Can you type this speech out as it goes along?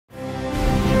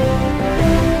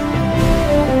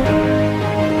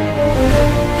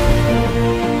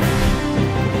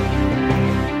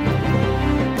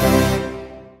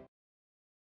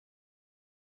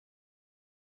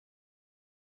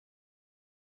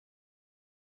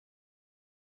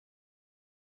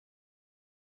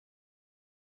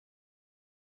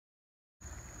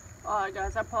Alright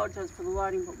guys, I apologize for the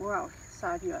lighting, but we're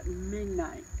outside here at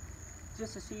midnight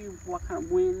just to see what kind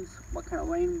of winds, what kind of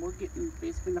rain. We're getting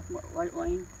basically nothing but light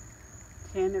rain,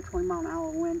 10 to 20 mile an hour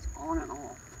winds on and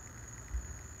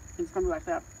off. And it's going to be like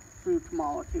that through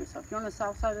tomorrow too. So if you're on the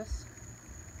south side of this,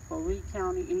 for Lee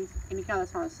County, any county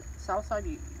that's on the south side,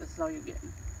 this is all you're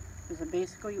getting. It's a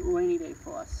basically rainy day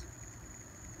for us.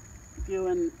 If you're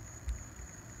in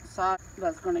the side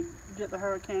that's going to get the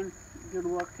hurricane, good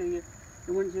luck to you.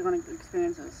 The winds you're going to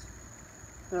experience is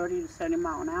 30 to 70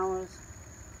 mile an hour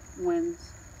winds.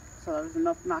 So there's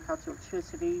enough knockouts to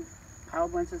electricity, power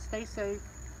plants. Stay safe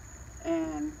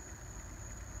and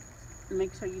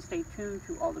make sure you stay tuned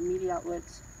to all the media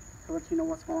outlets to let you know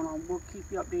what's going on. We'll keep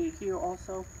you updated here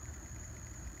also.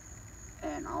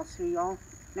 And I'll see y'all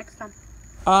next time.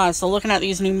 Alright, so looking at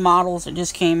these new models that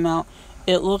just came out,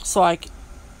 it looks like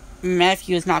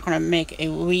Matthew is not going to make a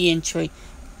re-entry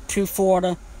to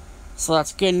Florida. So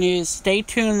that's good news. Stay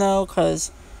tuned though,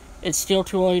 because it's still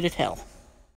too early to tell.